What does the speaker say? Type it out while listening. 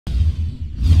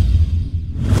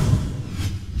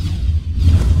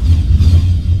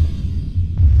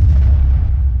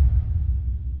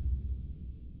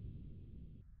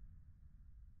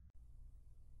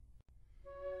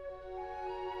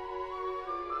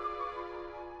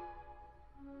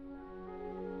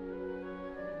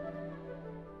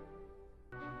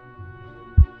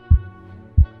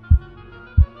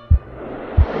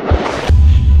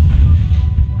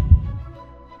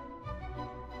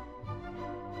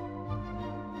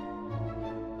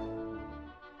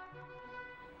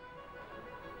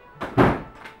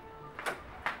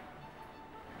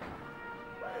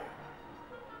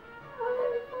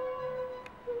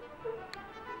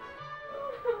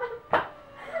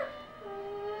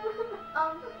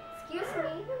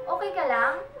Okay ka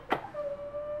lang?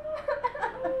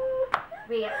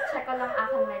 Wait, check ko lang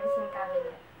aking medicine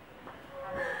cabinet.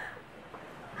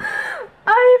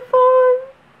 iPhone!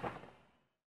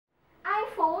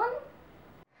 iPhone?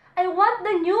 I want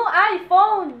the new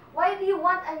iPhone! Why do you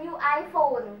want a new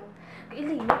iPhone?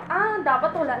 Ilimit.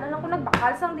 Dapat wala na lang ko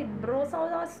nagbakal sang libro. Sa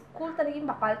school, talagang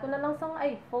bakal ko na lang sang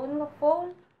iPhone na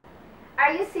phone.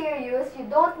 Are you serious? You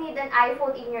don't need an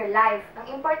iPhone in your life.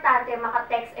 Ang importante,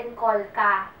 maka-text and call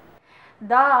ka.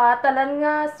 Talan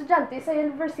nga estudyante sa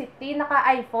university,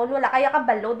 naka-iPhone, wala kaya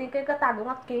kabalo, di kayo katago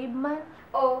nga caveman.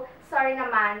 Oh, sorry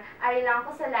naman. Ari lang ko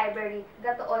sa library,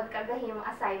 gatuod kagahimong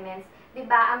assignments. Di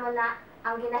ba amo na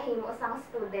ang ginahimo sang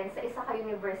student sa isa ka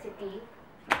university?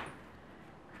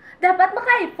 Dapat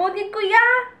maka-iPhone din, kuya!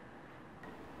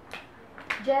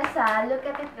 Jessa, look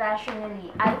at it rationally.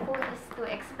 iPhone is too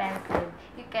expensive.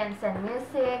 You can send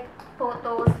music,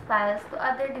 photos, files to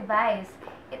other device.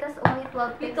 It has only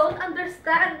 12 You don't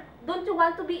understand. Don't you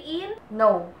want to be in?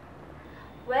 No.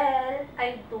 Well,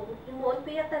 I do. Imuot ko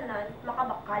yung tanan,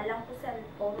 makabakal lang ko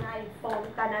cellphone na iPhone,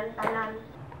 tanan-tanan.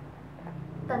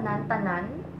 Tanan-tanan?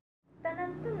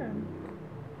 Tanan-tanan.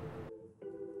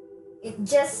 It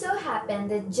just so happened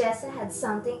that Jessa had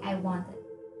something I wanted.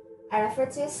 I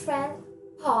referred to his friend,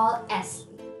 Paul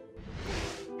Espy.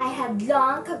 I had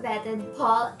long coveted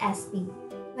Paul Espy.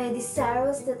 My desire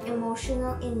was that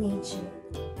emotional in nature.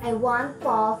 I want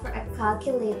Paul for a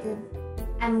calculated.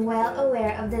 I'm well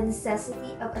aware of the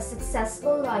necessity of a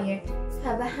successful lawyer to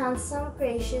have a handsome,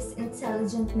 gracious,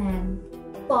 intelligent man.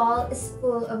 Paul is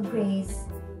full of grace.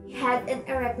 He had an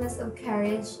erectness of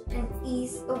courage, an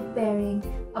ease of bearing,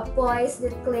 a poise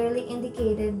that clearly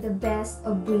indicated the best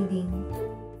of breeding.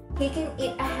 He can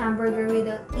eat a hamburger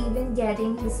without even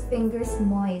getting his fingers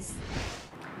moist.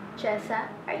 Jessa,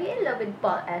 are you in love with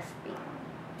Paul Espy?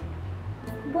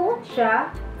 Buot siya.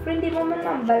 Pero hindi mo man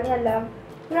nambal nga lang.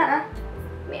 Nga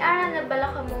May ara na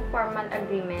bala ka mong formal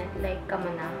agreement, like kamo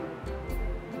na?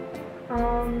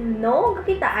 No.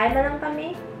 Kakitaan na lang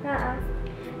kami. Nga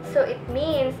So it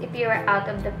means if you are out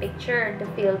of the picture, the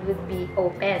field would be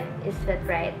open. Is that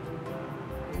right?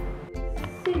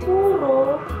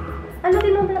 Siguro. Ano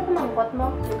din mo pala pamangkot mo?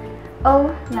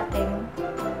 Oh, nothing.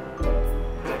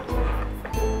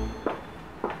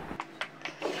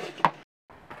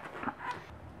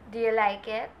 Do you like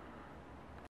it?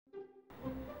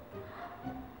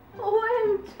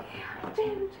 OMG!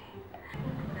 OMG!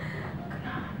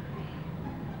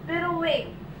 Pero wait.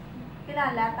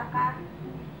 Kilalata ka.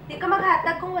 Di ka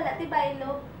maghatag kung wala ti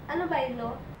baylo. Ano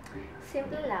baylo?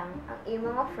 Simple lang, ang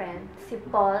imo nga friend, si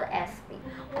Paul Espy.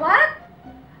 What?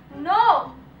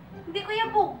 No! Hindi ko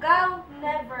yung bugaw.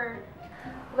 Never.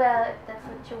 Well, if that's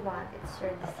what you want, it's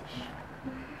your decision.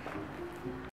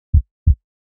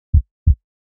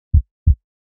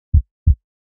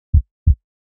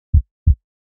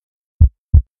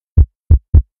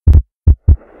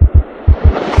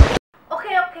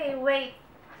 Okay, wait.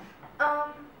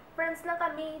 Friends lang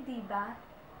kami, di ba?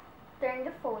 Turn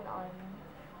the phone on.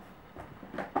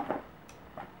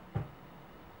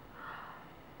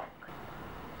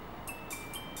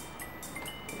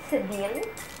 It's a deal?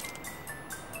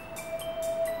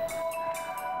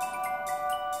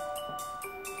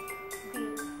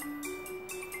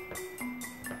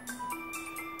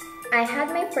 I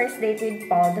had my first date with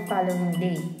Paul the following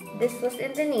day. This was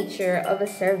in the nature of a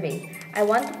survey. I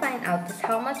want to find out just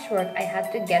how much work I had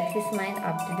to get his mind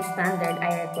up to the standard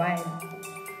I required.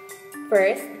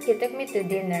 First, he took me to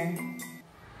dinner.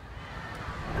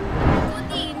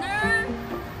 Dinner?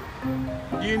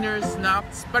 Dinner,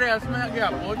 snacks, parehas man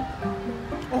nagyapon.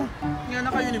 Oh, nga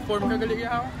naka-uniform ka gali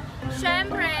ako.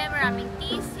 Siyempre, maraming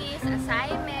thesis,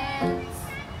 assignments.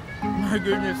 My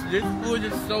goodness, this food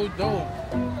is so dope.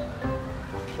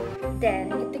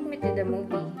 Then, he took me to the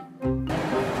movie.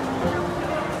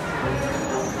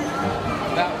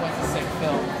 That was a sick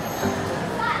film.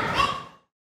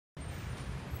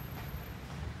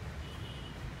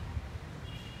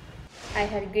 I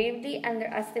had gravely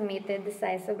underestimated the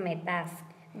size of my task.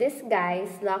 This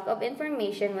guy's lack of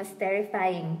information was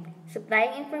terrifying.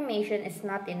 Supplying information is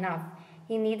not enough.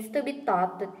 He needs to be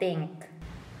taught to think.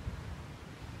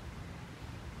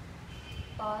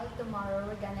 Paul, tomorrow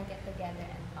we're gonna get together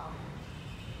and talk.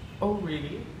 Oh,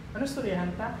 really? Ano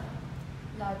storyahan ta?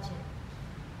 Logic.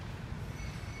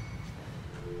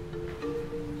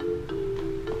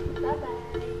 Bye-bye.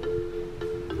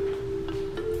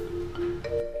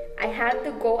 I had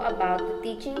to go about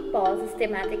teaching Paul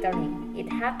systematically. It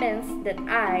happens that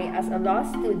I, as a law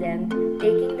student,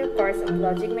 taking the course of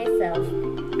logic myself,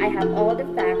 I have all the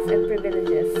facts and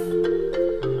privileges.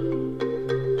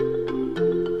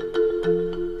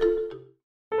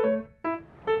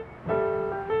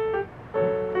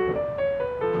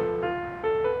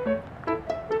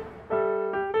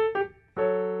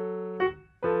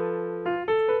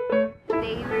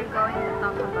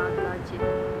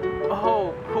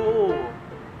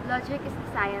 Logic is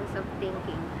the science of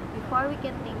thinking. Before we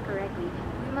can think correctly,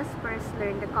 we must first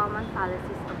learn the common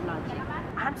fallacies of logic.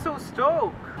 I'm so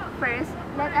stoked! First,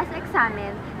 let us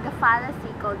examine the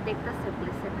fallacy called dicta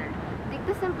simpliciter.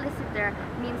 Dicta simpliciter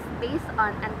means based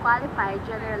on unqualified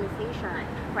generalization.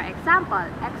 For example,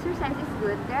 exercise is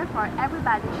good, therefore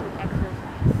everybody should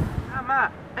exercise.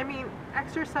 Tama! I mean,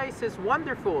 exercise is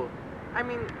wonderful. I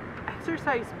mean,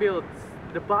 exercise builds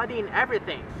the body and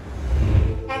everything.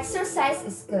 Exercise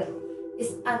is good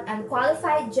is an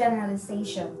unqualified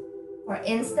generalization. For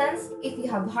instance, if you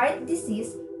have heart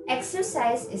disease,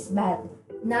 exercise is bad,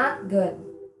 not good.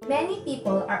 Many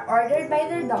people are ordered by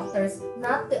their doctors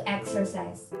not to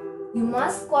exercise. You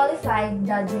must qualify the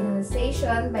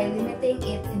generalization by limiting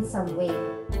it in some way.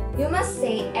 You must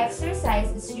say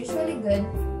exercise is usually good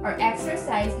or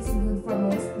exercise is good for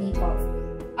most people.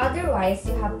 Otherwise,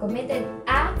 you have committed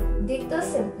a dicta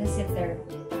simpliciter.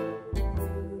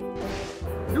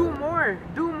 Do more!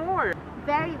 Do more!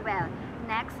 Very well.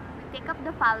 Next, we take up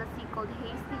the fallacy called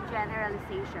hasty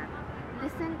generalization.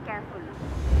 Listen carefully.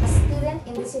 A student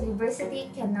in this university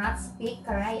cannot speak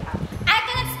Karaya, I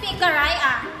cannot speak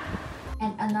Karaya.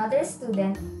 and another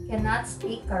student cannot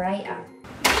speak Karaya.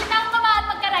 Hindi na ako kamahal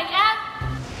magkaraya.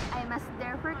 I must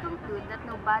therefore conclude that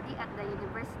nobody at the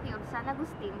University of San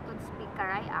Agustin could speak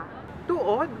Karaya.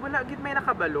 Tuod? Wala gid may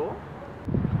nakabalo?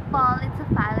 Paul, it's a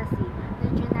fallacy. The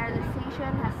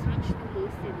generalization has reached too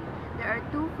hastily. There are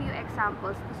too few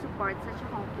examples to support such a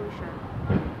conclusion.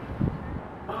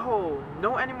 Oh,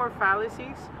 no any more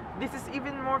fallacies? This is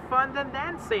even more fun than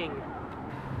dancing!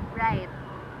 Right.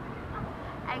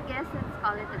 I guess let's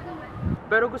call it a day.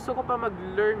 Pero gusto ko pa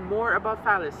mag-learn more about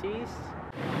fallacies.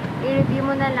 I-review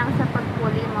mo na lang sa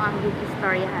pagpuli mo ang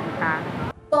istoryahan ka.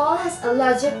 Paul has a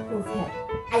logic proof head.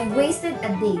 I wasted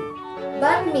a day,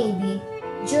 but maybe,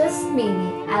 just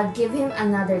maybe, I'll give him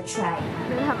another try.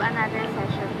 We'll have another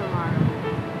session tomorrow.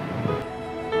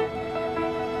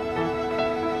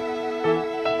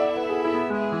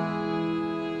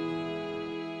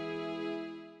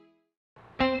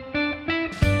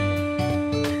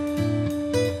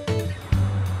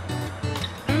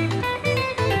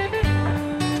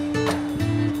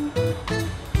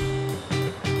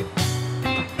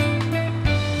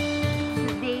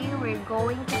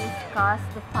 Going to discuss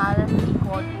the fallacy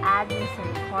called ad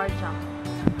misericordiam.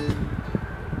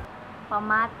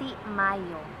 Pamati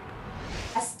Mayo.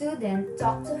 A student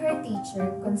talked to her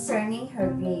teacher concerning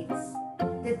her grades.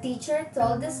 The teacher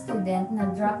told the student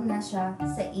na drop na siya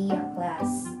sa iya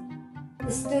class.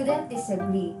 The student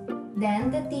disagreed.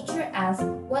 Then the teacher asked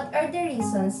what are the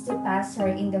reasons to pass her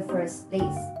in the first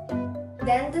place.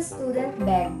 Then the student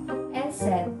begged and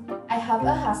said, I have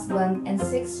a husband and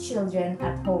 6 children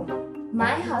at home.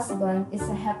 My husband is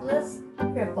a helpless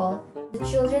cripple. The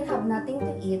children have nothing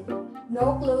to eat,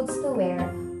 no clothes to wear,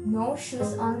 no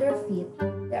shoes on their feet.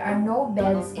 There are no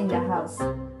beds in the house.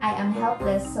 I am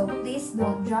helpless, so please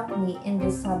don't drop me in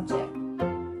this subject.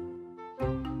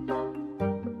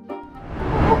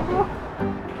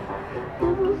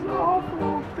 This is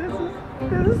awful! This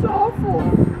is awful!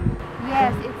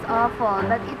 Yes, it's awful,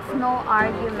 but it's no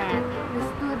argument. The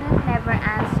student never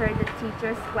answered the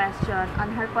teacher's question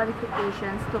on her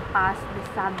qualifications to pass the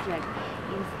subject.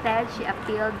 Instead, she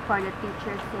appealed for the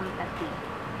teacher's sympathy.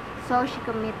 So she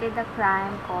committed a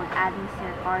crime called ad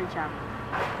misericordiam.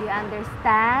 Do you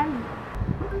understand?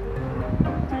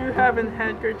 Do you have a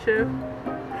handkerchief?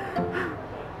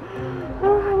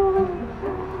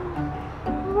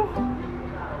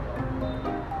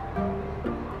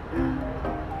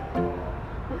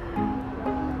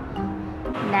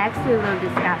 Next, we will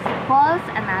discuss false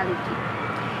analogy.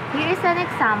 Here is an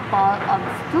example of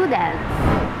students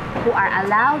who are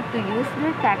allowed to use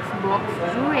their textbooks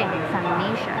during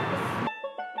examinations.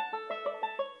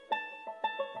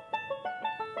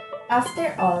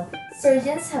 After all,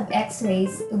 surgeons have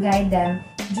x-rays to guide them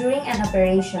during an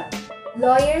operation.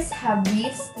 Lawyers have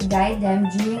briefs to guide them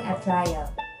during a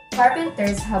trial.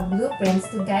 Carpenters have blueprints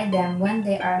to guide them when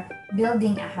they are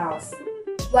building a house.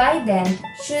 Why then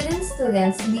shouldn't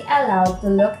students be allowed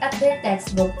to look at their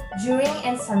textbook during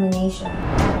examination?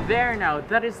 There now,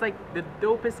 that is like the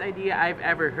dopest idea I've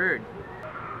ever heard.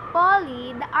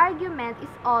 Polly, the argument is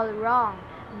all wrong.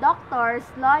 Doctors,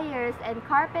 lawyers, and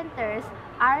carpenters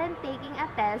aren't taking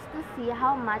a test to see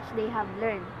how much they have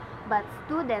learned, but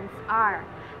students are.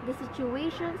 The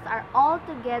situations are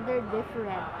altogether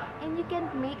different, and you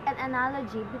can't make an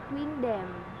analogy between them.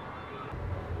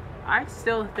 I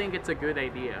still think it's a good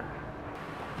idea.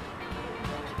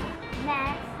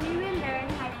 Next, we will learn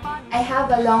hypothesis. I have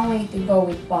a long way to go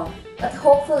with Paul, but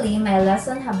hopefully my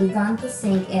lesson have begun to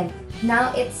sink in.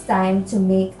 Now it's time to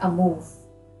make a move.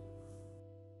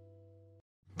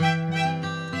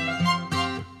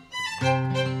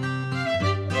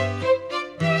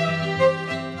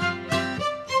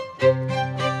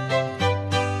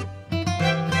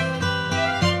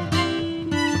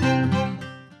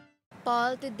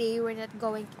 Paul, today we're not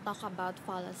going to talk about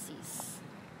fallacies.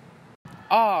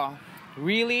 Oh,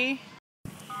 really?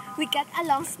 We get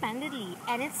along splendidly,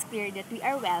 and it's clear that we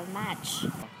are well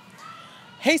matched.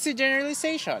 Hasty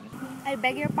generalization. I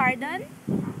beg your pardon?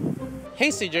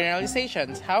 Hasty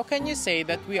generalizations. How can you say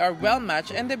that we are well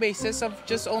matched on the basis of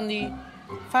just only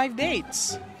 5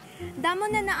 dates? Damo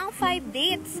na ang 5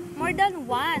 dates. More than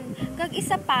 1. Kag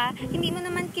isa pa, hindi mo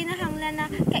naman kinahanglan na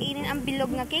kainin ang bilog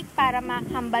nga cake para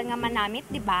mahambal nga manamit,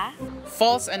 di ba?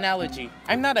 False analogy.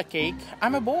 I'm not a cake.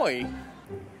 I'm a boy.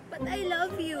 But I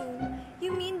love you.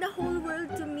 You mean the whole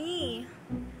world to me.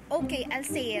 Okay, I'll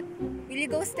say it. Will you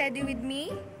go steady with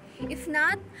me? If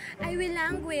not, I will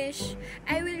languish.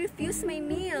 I will refuse my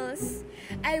meals.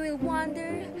 I will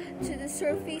wander to the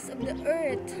surface of the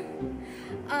earth,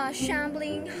 a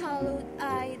shambling,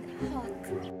 hollow-eyed hawk.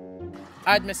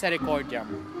 Ad misericordiam.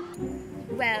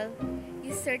 Well,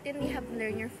 you certainly have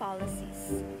learned your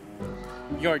fallacies.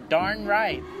 You're darn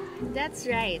right. That's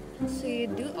right. So you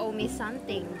do owe me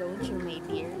something, don't you, my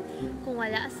dear? Kung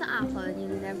wala sa akin,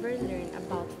 you'll never learn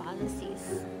about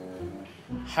fallacies.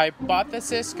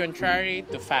 Hypothesis contrary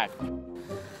to fact.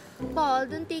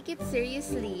 Paul, don't take it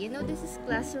seriously. You know this is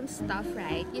classroom stuff,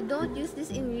 right? You don't use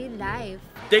this in real life.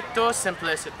 Dicto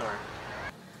simplicitor.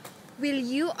 Will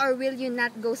you or will you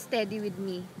not go steady with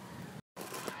me?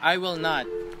 I will not.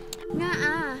 Nga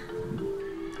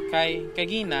Kay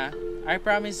Kagina, I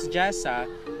promise Jessa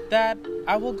that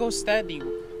I will go steady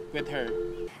with her.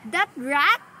 That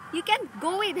rat? You can't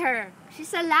go with her.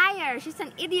 She's a liar. She's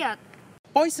an idiot.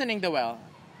 Poisoning the well.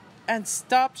 And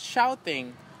stop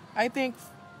shouting. I think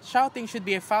shouting should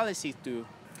be a fallacy too.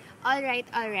 Alright.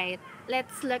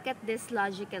 Let's look at this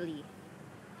logically.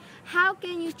 How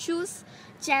can you choose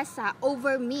Jessa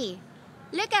over me?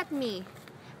 Look at me.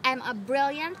 I'm a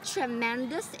brilliant,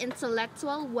 tremendous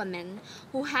intellectual woman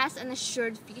who has an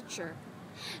assured future.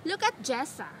 Look at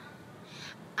Jessa.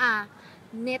 A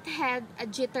knithead, a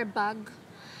jitterbug.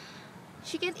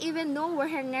 She can't even know where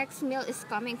her next meal is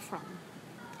coming from.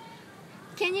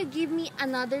 Can you give me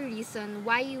another reason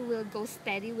why you will go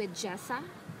steady with Jessa?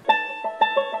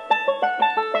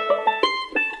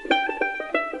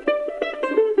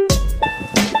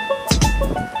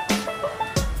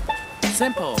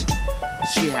 Simple.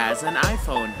 She has an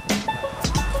iPhone.